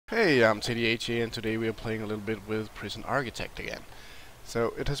Hey, I'm TDHA and today we are playing a little bit with Prison Architect again.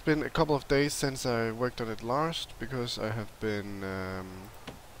 So it has been a couple of days since I worked on it last because I have been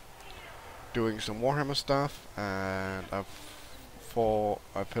doing some Warhammer stuff and I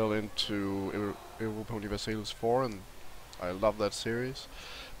fell into Europa Universalis 4 and I love that series.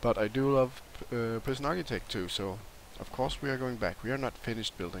 But I do love Prison Architect too, so of course we are going back. We are not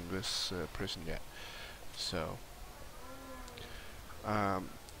finished building this prison yet. So um,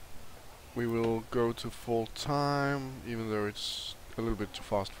 we will go to full time, even though it's a little bit too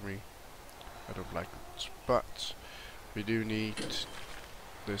fast for me. I don't like it. But we do need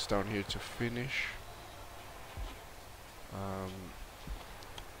this down here to finish.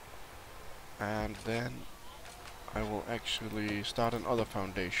 And then I will actually start another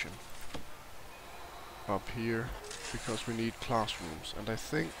foundation up here because we need classrooms. And I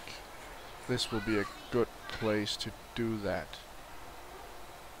think this will be a good place to do that.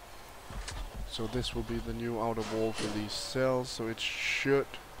 So this will be the new outer wall for these cells, so it should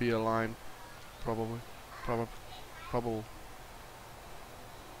be aligned, probably.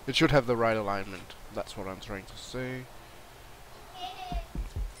 It should have the right alignment, that's what I'm trying to say.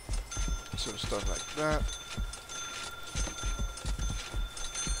 So stuff like that.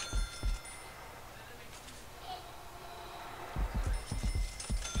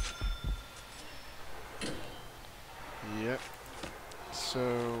 Yep.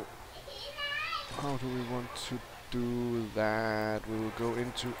 So how do we want to do that? We will go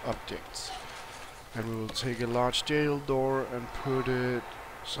into objects and we will take a large jail door and put it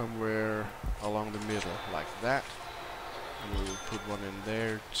somewhere along the middle like that, and we will put one in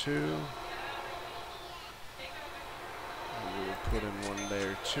there too, and we will put in one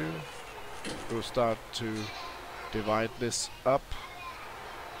there too. We'll start to divide this up.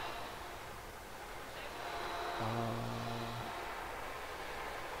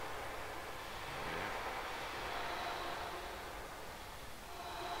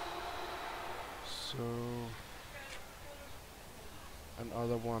 So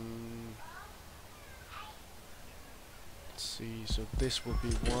another one. Let's see. So this will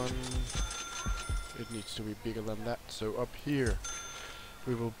be one. It needs to be bigger than that. So up here,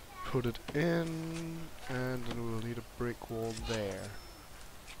 we will put it in, and then we'll need a brick wall there.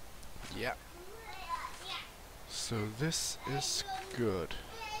 Yeah. So this is good.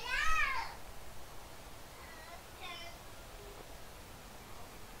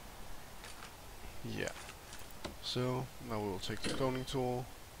 Yeah. So now we will take the cloning tool.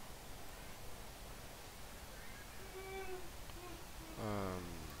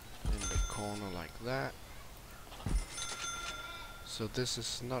 In the corner like that. So this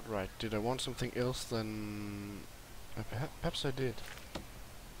is not right. Did I want something else than... perhaps I did.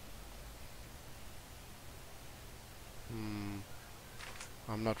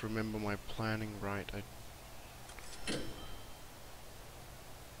 I'm not remember my planning right.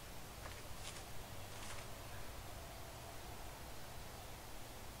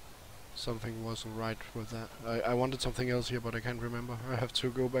 Something wasn't right with that. I wanted something else here, but I can't remember. I have to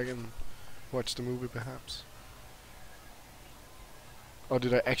go back and watch the movie, perhaps. Or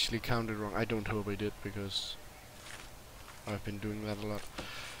did I actually count it wrong? I don't hope I did, because I've been doing that a lot.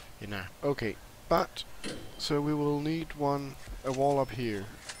 You know. Okay, but so we will need a wall up here.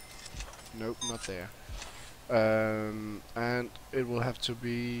 Nope, not there. And it will have to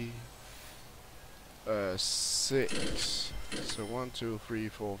be 6. So 1, 2, 3,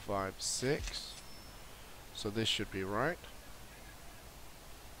 4, 5, 6. So this should be right.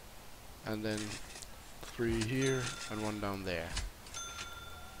 And then 3 here and 1 down there.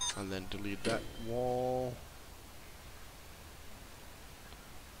 And then delete that wall.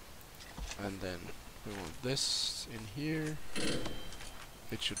 And then we want this in here.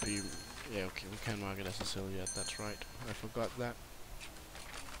 It should be... yeah, okay, we can mark it as a cell yet, that's right. I forgot that.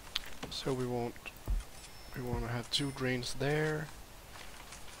 So we want to have 2 drains there.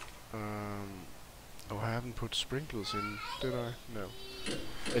 Oh, I haven't put sprinklers in, did I? No.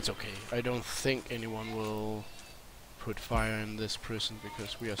 It's okay. I don't think anyone will put fire in this prison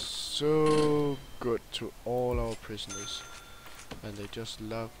because we are so good to all our prisoners. And they just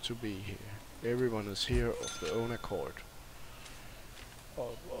love to be here. Everyone is here of their own accord.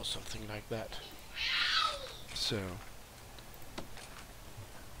 Or something like that. So...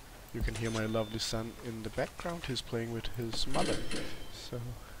 you can hear my lovely son in the background. He's playing with his mother. So...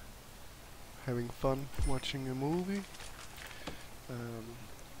 having fun watching a movie.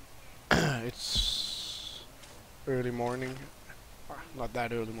 It's early morning. Not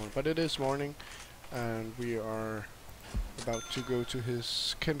that early morning, but it is morning. And we are about to go to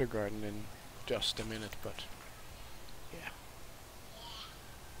his kindergarten in just a minute, but... yeah.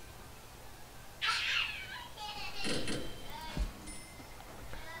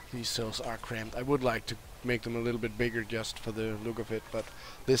 these cells are cramped. I would like to make them a little bit bigger just for the look of it, but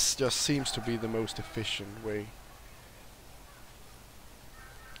this just seems to be the most efficient way.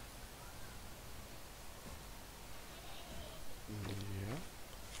 Yeah.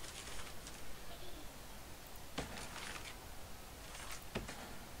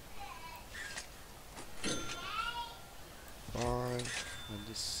 Five and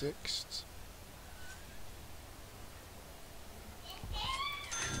the sixth.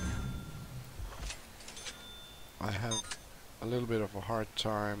 I have a little bit of a hard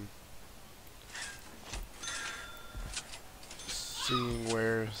time seeing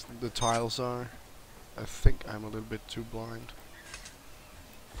where the tiles are. I think I'm a little bit too blind.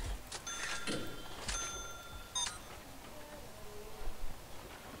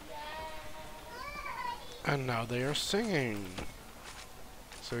 And now they are singing.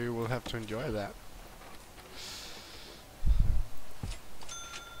 So you will have to enjoy that.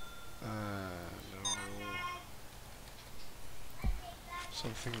 No.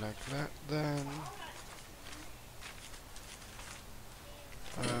 Something like that then.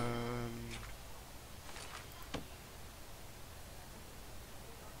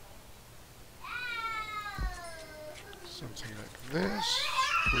 Something like this.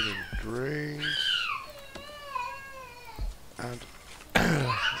 Put in drains. And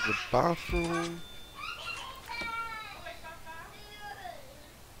the bathroom.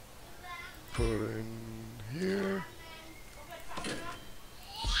 Put in here.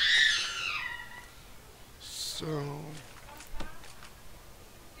 So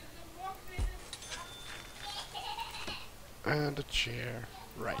and a chair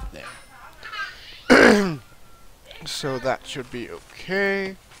right there. So that should be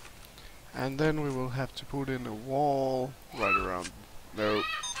okay. And then we will have to put in a wall right around, no,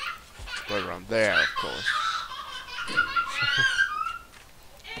 right around there, of course.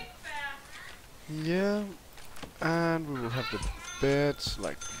 Yeah, and we will have the beds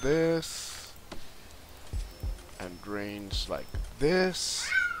like this, and drains like this.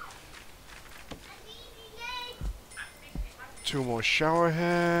 2 more shower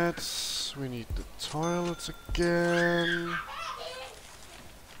heads. We need the toilets again.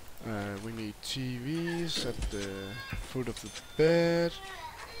 We need TVs at the foot of the bed.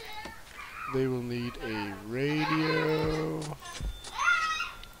 They will need a radio.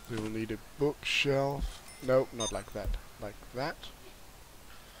 They will need a bookshelf. No, not like that. Like that.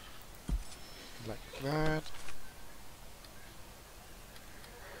 Like that.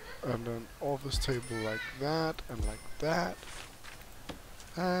 And an office table like that and like that.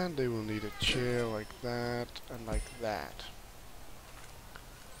 And they will need a chair like that and like that.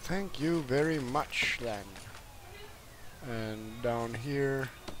 Thank you very much then. And down here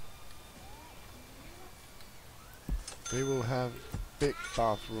they will have big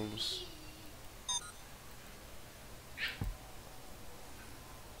bathrooms.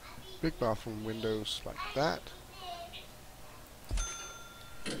 Big bathroom windows like that.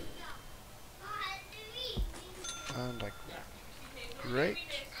 And like that. Great.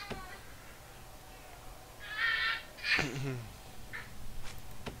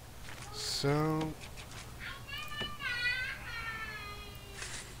 So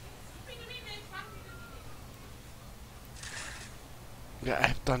yeah,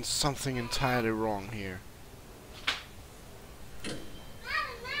 I've done something entirely wrong here.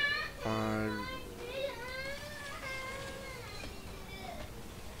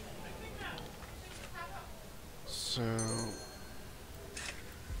 So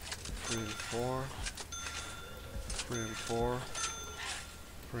 3 and 4, 3 and 4,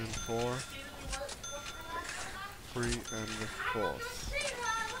 3 and 4, 3 and the 4th.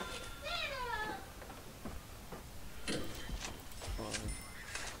 5,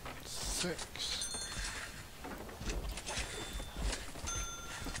 6.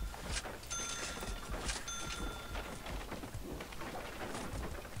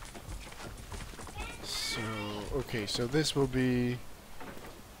 So, okay, so this will be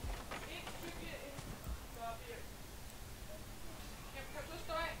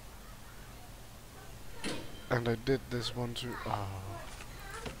and I did this one too.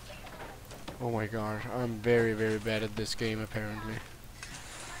 Oh my god, I'm very, very bad at this game apparently.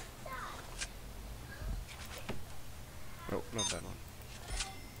 Oh, not that one.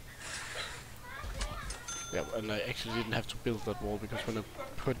 Yeah, and I actually didn't have to build that wall because when I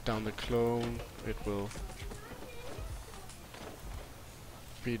put down the clone, it will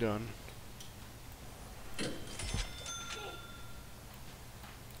be done.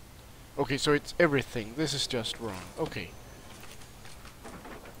 Okay, so it's everything. This is just wrong. Okay.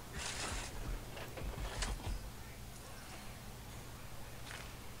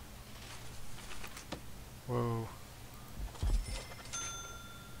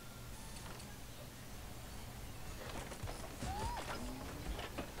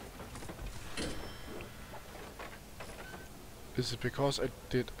 Is it because I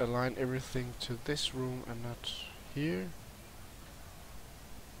did align everything to this room and not here?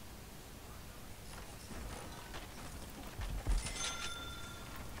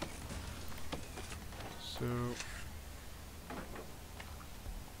 So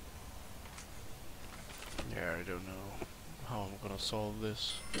yeah, I don't know how I'm gonna solve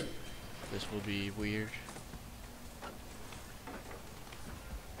this. This will be weird.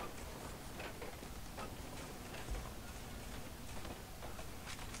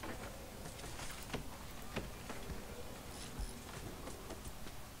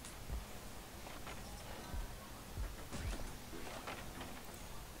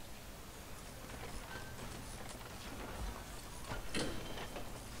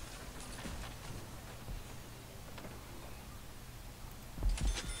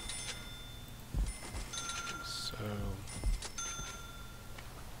 So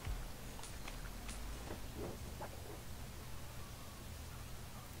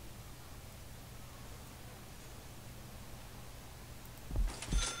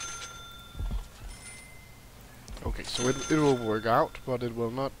okay, so it will work out, but it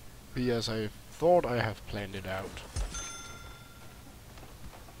will not be as I thought I have planned it out.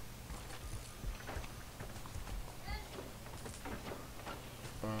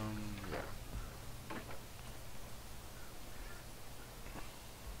 Yeah.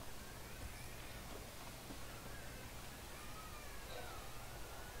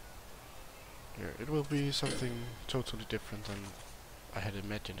 Yeah, it will be something totally different than I had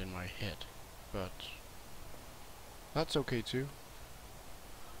imagined in my head, but that's okay too.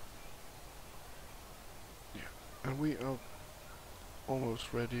 Yeah, and we are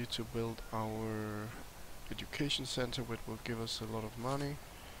almost ready to build our education center, which will give us a lot of money.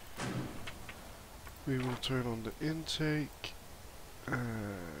 We will turn on the intake. 10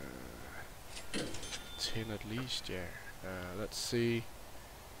 at least, yeah. Let's see.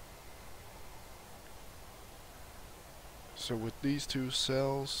 So with these two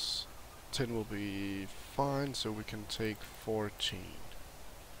cells, 10 will be fine, so we can take 14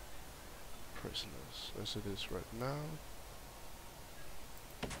 prisoners, as it is right now.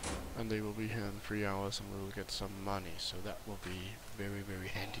 And they will be here in 3 hours and we will get some money, so that will be very, very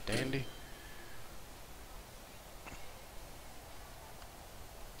handy dandy.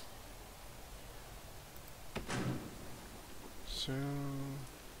 So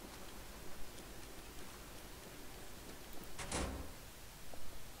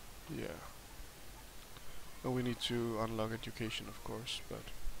yeah. Well, we need to unlock education, of course, but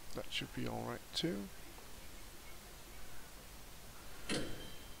that should be alright too.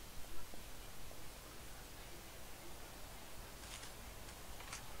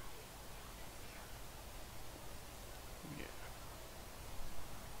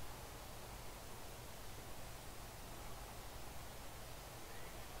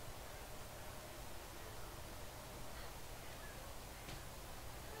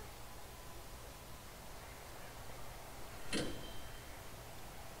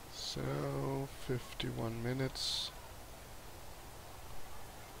 So 51 minutes.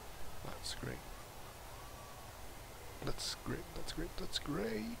 That's great. That's great, that's great, that's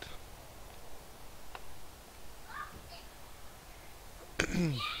great.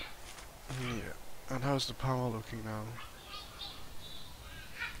 Yeah. And how's the power looking now?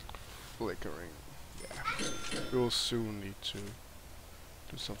 Flickering. Yeah. We will soon need to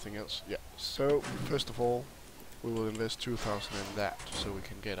do something else. Yeah. So first of all, we will invest 2,000 in that so we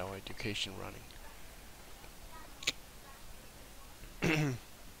can get our education running. Yeah.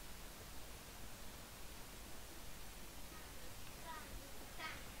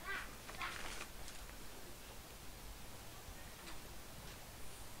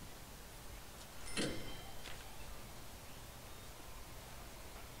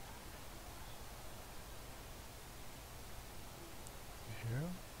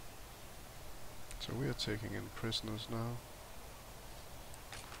 So we are taking in prisoners now.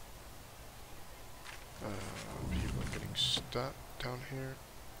 People are getting stuck down here.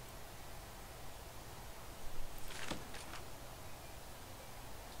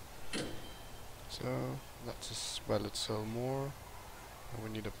 So that's a valid cell more. And we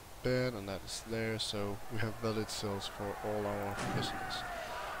need a bed, and that is there, so we have valid cells for all our prisoners.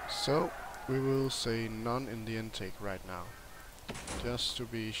 So we will say none in the intake right now, just to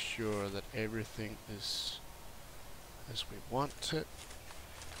be sure that everything is as we want it.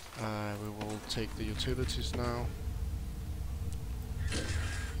 We will take the utilities now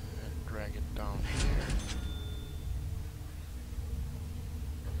and drag it down here.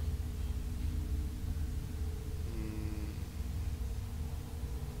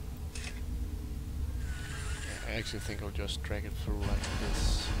 I actually think I'll just drag it through like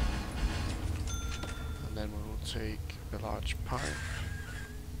this. And then we will take a large pipe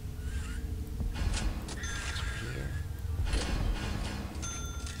to here.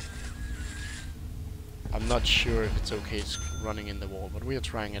 I'm not sure if it's okay it's running in the wall, but we are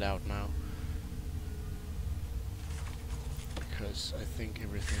trying it out now. Because I think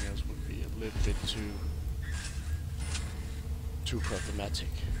everything else would be a little bit too problematic.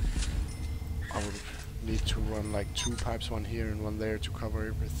 I would need to run like 2 pipes, one here and one there, to cover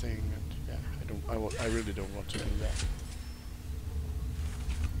everything, and yeah, I really don't want to do that.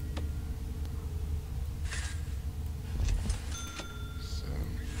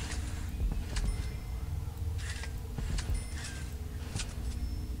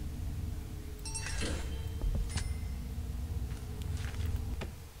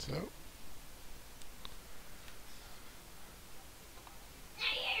 So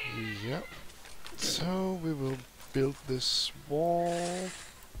yep. So we will build this wall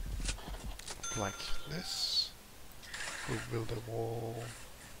like this. We'll build a wall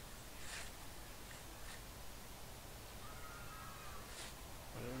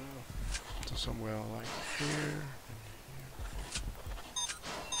I don't know, to somewhere like here and here.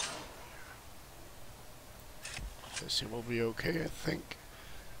 This will be okay, I think.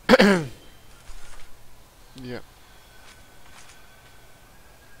 Yep.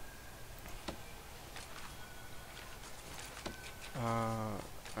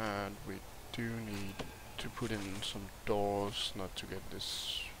 And we do need to put in some doors, not to get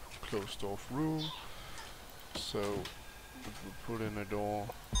this closed off room. So we'll put in a door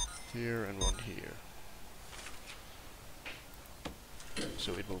here and one here.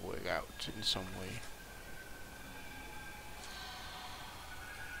 So it will work out in some way.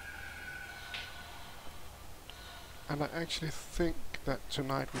 And I actually think that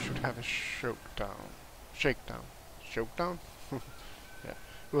tonight we should have a shakedown. Shakedown? Yeah,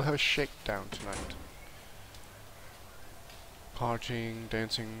 we'll have a shakedown tonight. Partying,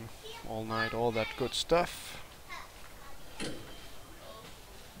 dancing all night, all that good stuff. Yeah.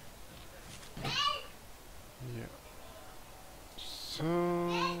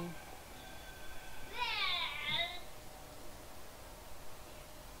 So...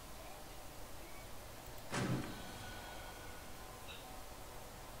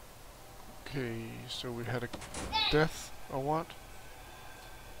 okay, so we had a death, or what?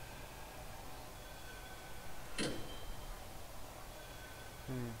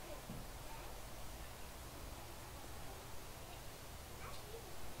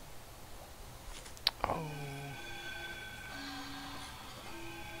 Oh.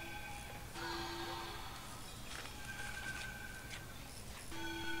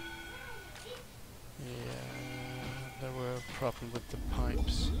 Yeah, there were a problem with the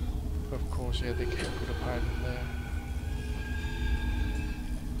pipes. Of course, yeah, they can't put a pipe in there.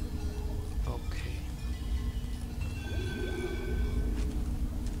 Okay.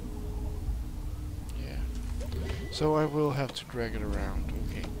 Yeah. So I will have to drag it around,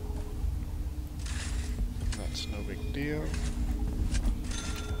 okay. That's no big deal.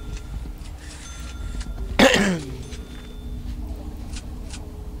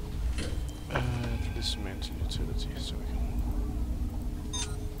 Dismantle utility, so we can...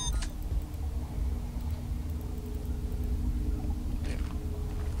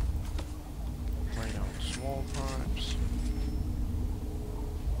 Lay down small pipes.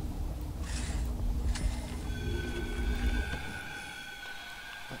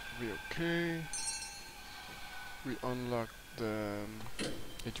 That will be okay. We unlock the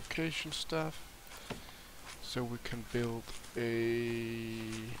education stuff, so we can build a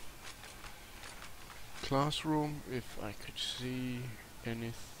classroom, if I could see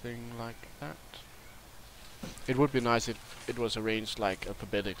anything like that. It would be nice if it was arranged like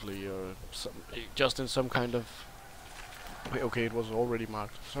alphabetically or some, just in some kind of... Okay, it was already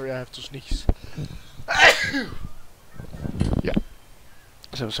marked. Sorry, I have to sneeze. Yeah.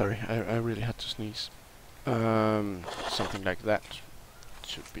 So sorry, I really had to sneeze. Something like that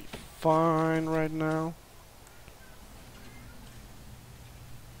should be fine right now.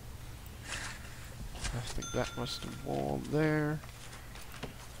 I think that was the wall there.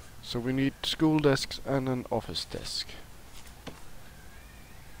 So we need school desks and an office desk.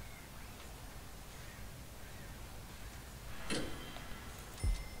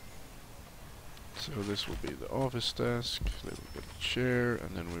 So this will be the office desk, there will be a chair,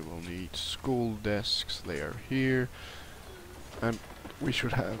 and then we will need school desks. They are here. And we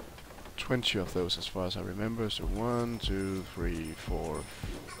should have 20 of those as far as I remember. So 1, 2, 3, 4,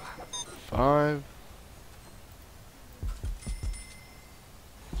 5.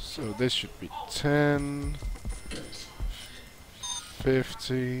 So this should be 10,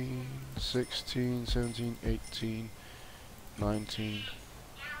 15, 16, 17, 18, 19,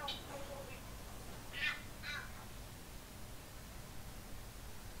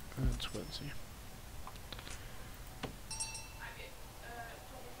 and 20.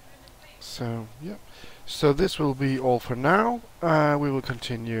 So, yeah. So this will be all for now. We will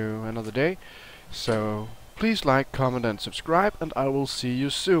continue another day. So, please like, comment and subscribe, and I will see you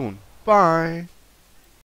soon. Bye!